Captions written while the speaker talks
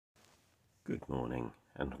Good morning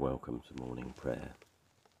and welcome to morning prayer.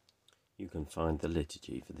 You can find the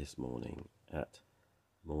liturgy for this morning at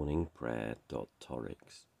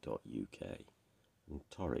morningprayer.torrix.uk, and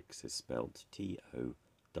Torrix is spelled Torrix.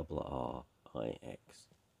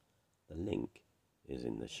 The link is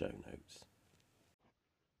in the show notes.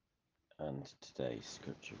 And today's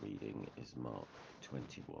scripture reading is Mark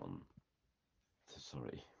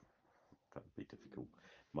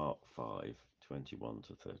 5:21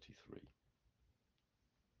 to 33.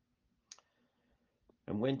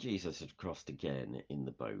 And when Jesus had crossed again in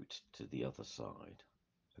the boat to the other side,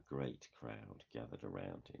 a great crowd gathered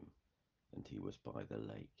around him, and he was by the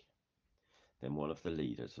lake. Then one of the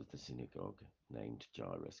leaders of the synagogue, named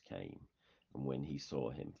Jairus, came, and when he saw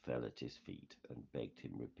him, fell at his feet and begged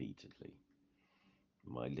him repeatedly,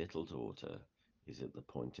 "My little daughter is at the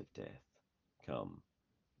point of death. Come,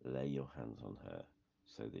 lay your hands on her,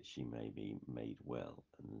 so that she may be made well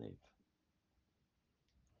and live."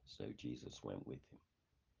 So Jesus went with him.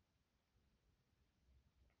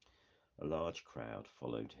 A large crowd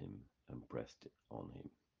followed him and pressed on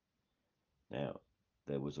him. Now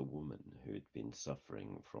there was a woman who had been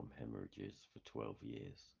suffering from hemorrhages for 12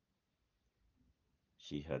 years.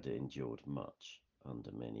 She had endured much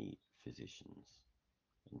under many physicians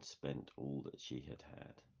and spent all that she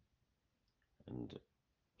had, and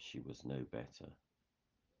she was no better,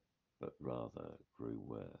 but rather grew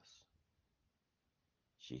worse.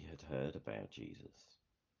 She had heard about Jesus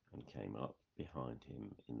and came up behind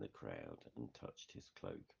him in the crowd and touched his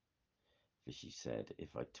cloak. For she said,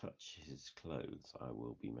 "If I touch his clothes, I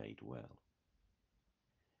will be made well."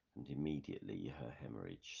 And immediately her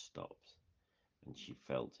hemorrhage stopped, and she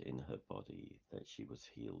felt in her body that she was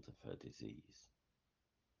healed of her disease.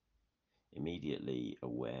 Immediately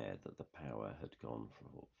aware that the power had gone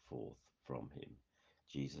forth from him,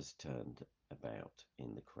 Jesus turned about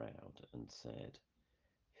in the crowd and said,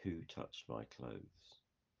 "Who touched my clothes?"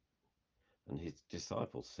 And his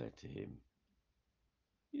disciples said to him,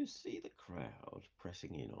 "You see the crowd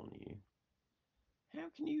pressing in on you. How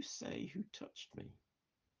can you say, 'Who touched me?'"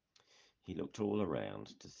 He looked all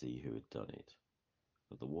around to see who had done it,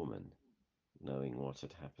 but the woman, knowing what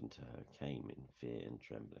had happened to her, came in fear and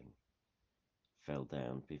trembling, fell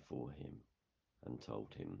down before him, and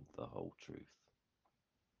told him the whole truth.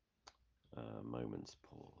 A moment's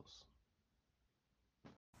pause.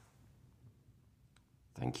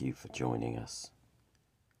 Thank you for joining us.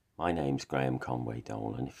 My name's Graham Conway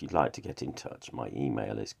Dole, and if you'd like to get in touch, my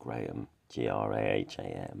email is graham,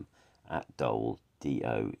 graham, @dole,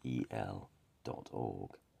 doel.org.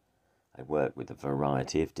 I work with a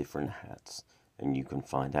variety of different hats, and you can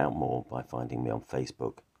find out more by finding me on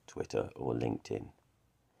Facebook, Twitter, or LinkedIn.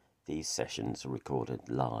 These sessions are recorded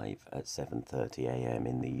live at 7:30 a.m.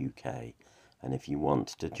 in the UK, and if you want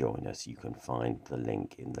to join us, you can find the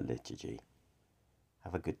link in the liturgy.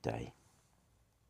 Have a good day.